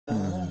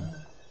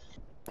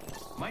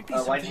Might be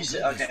Why'd something you say?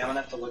 good Okay, this I'm gonna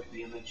way. have to look at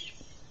the image.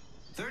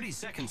 30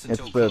 seconds It's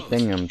until the close.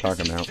 thing I'm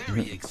talking This is about.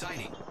 very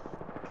exciting.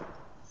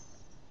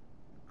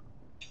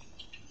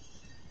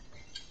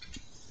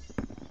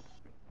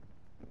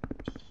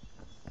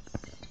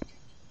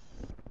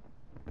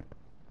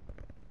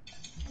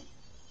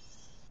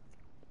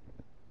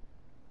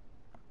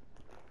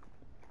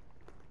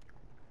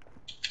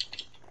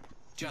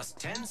 Just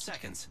 10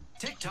 seconds.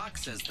 Tick-tock,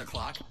 says the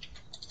clock.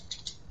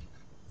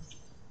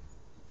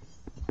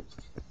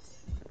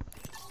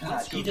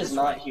 God, he does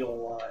not heal a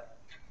lot.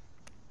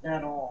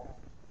 At all.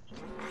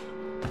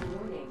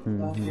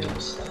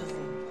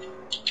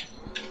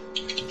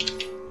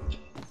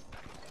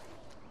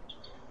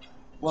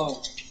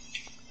 Whoa.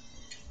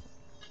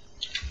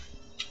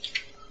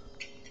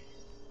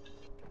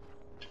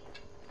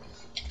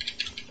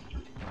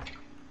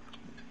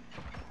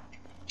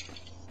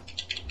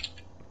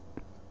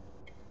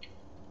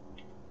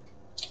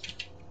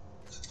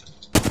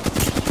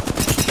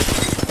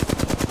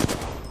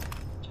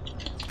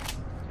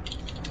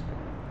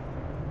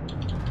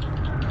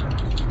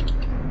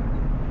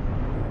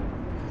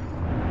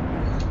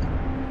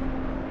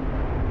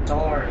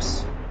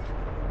 Doors.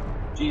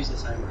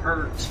 Jesus, I'm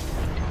hurt.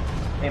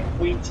 I'm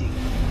waiting.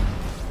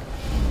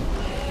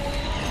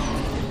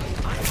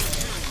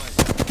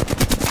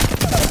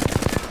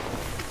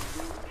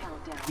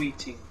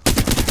 Waiting.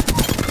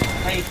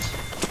 Hate.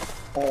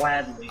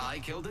 Gladly. I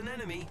killed an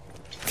enemy.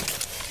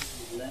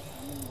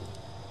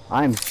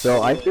 I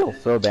feel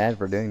so bad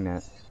for doing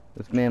that.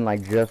 This man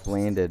like just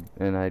landed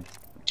and I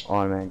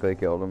automatically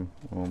killed him.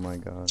 Oh my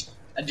god.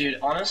 Dude,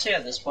 honestly,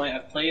 at this point,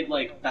 I've played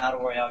like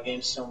battle royale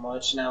games so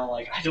much now.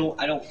 Like, I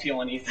don't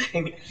feel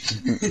anything.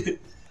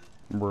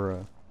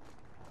 Bruh.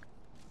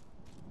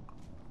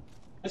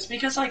 It's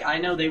because like I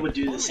know they would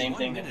do the same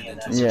thing to me in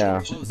that Yeah.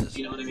 situation.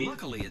 You know what I mean?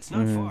 Luckily, it's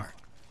not far.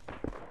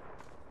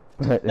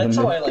 But That's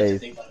in how I this like to case,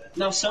 think about it.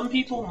 Now, some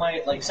people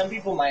might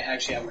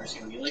actually have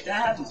mercy on you. Like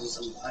that happens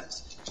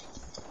sometimes.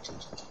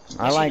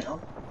 I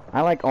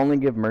like only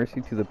give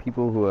mercy to the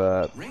people who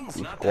Ring's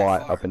who not that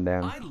squat far. up and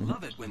down. I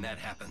love it when that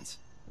happens.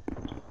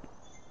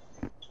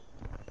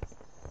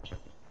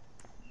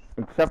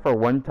 Except for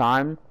one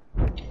time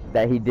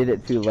that he did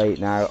it too late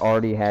and I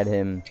already had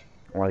him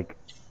like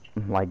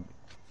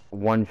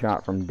one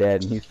shot from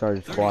dead and he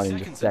started squatting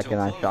the second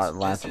I shot the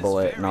last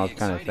bullet and I was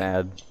kind of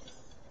sad.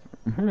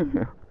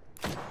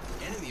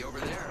 Enemy over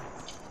there.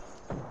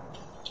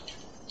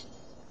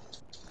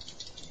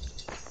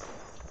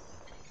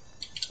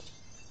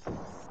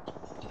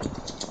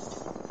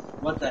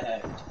 What the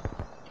heck?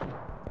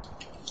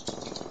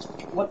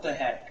 What the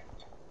heck?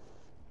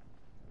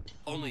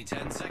 Only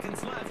 10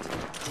 seconds left.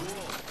 Cool.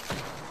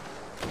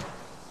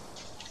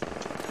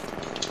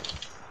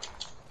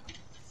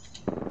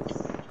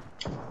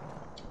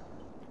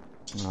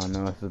 Oh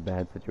no, this is a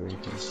bad situation.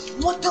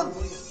 What the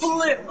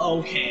flip?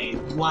 Okay,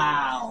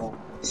 wow.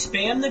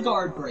 Spam the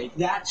guard break.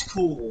 That's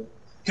cool.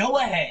 Go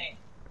ahead.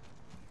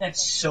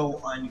 That's so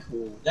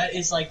uncool. That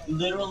is like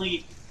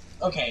literally.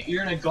 Okay,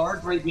 you're gonna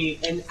guard break me,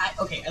 and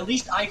okay, at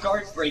least I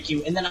guard break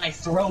you, and then I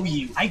throw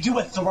you. I do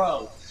a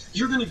throw.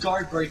 You're gonna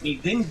guard break me,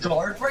 then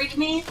guard break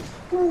me?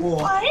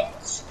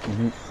 What?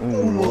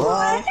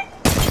 What?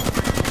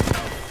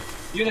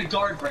 You're gonna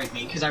guard break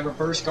me because I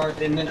reverse guard,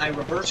 and then I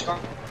reverse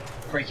guard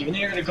break you, and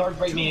then you're gonna guard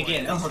break me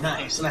again. Oh,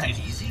 nice, nice.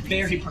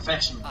 Very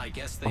professional. I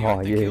guess they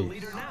are the kill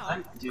leader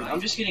now. I'm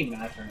just getting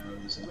mad for no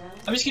reason.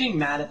 I'm just getting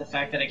mad at the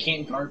fact that I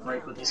can't guard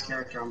break with this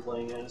character I'm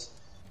playing as.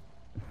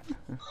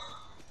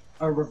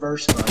 Or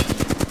reverse guard.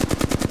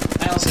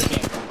 I also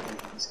can't guard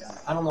break with this guy.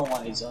 I don't know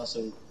why he's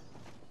also.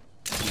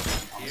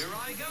 Here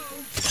I go.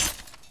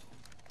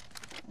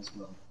 As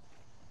well.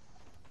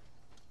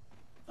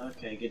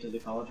 Okay, get to the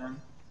cauldron.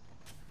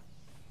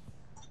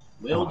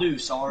 Will do,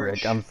 Sarge.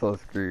 Rick, I'm so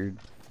screwed.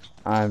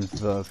 I'm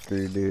so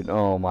screwed, dude.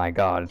 Oh my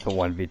god, it's a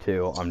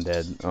 1v2. I'm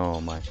dead. Oh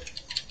my.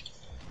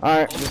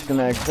 Alright, just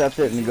gonna accept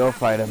it and go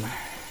fight him.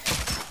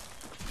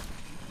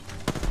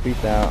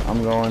 Peace out.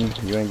 I'm going.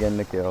 You ain't getting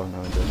the kill. No,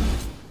 I'm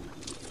just.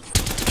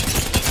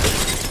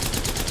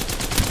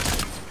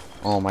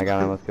 Oh my god,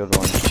 I almost killed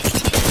one.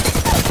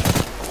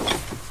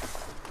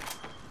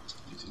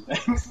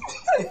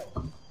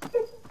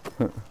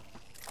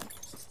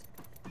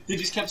 He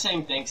just kept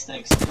saying thanks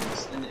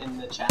in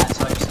the chat,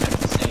 so I just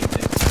kept saying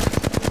thanks.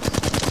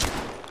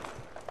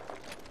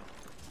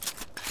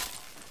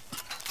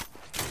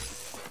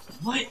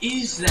 What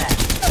is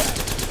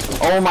that?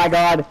 Oh my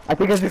god, I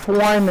think I just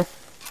won.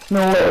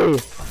 No way.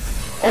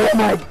 Oh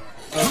my.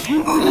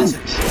 Okay, that's a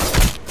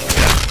shit.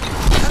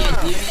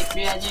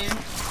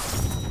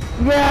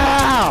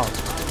 Yeah!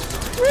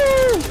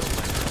 Woo!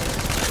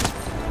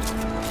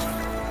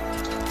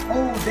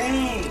 Oh,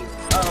 dang!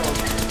 Oh,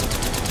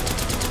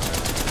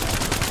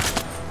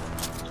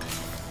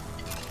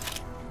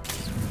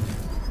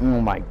 Oh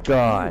my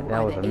god,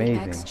 that was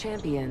amazing. Apex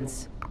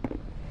champions.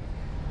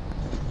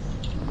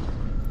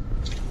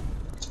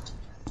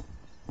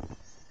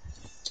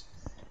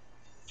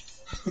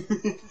 We're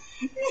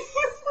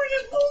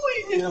just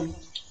bullying him.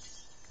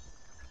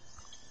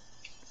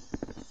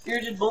 You're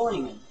just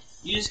bullying him.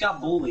 You just got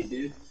bullied,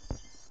 dude.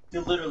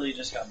 You literally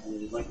just got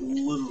bullied. Like,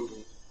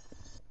 literally.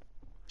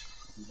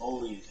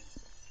 Bullied.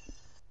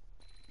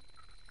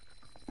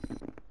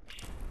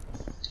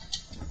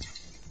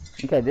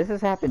 Okay, this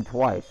has happened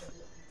twice.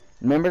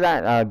 Remember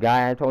that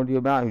guy I told you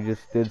about who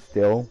just stood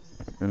still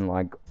and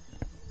like...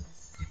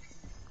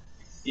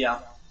 Yeah.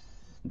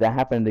 That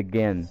happened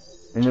again.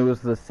 And it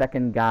was the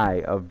second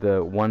guy of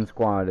the one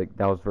squad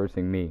that was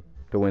versing me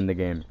to win the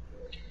game.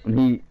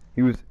 And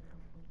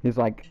his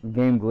like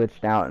game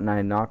glitched out and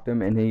I knocked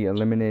him and he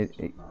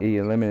eliminated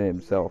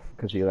himself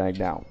because he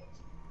lagged out.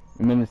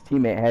 And then his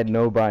teammate had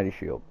no body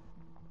shield.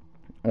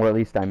 Or at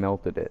least I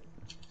melted it.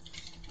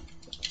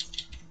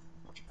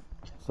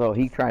 So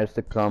he tries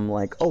to come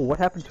like, oh, what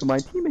happened to my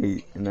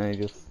teammate? And I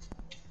just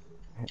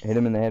hit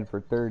him in the head for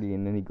 30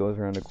 and then he goes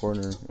around the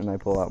corner and I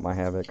pull out my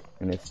Havoc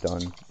and it's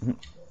done.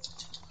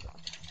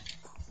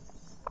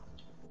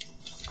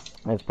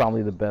 That's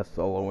probably the best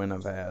solo win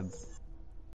I've had.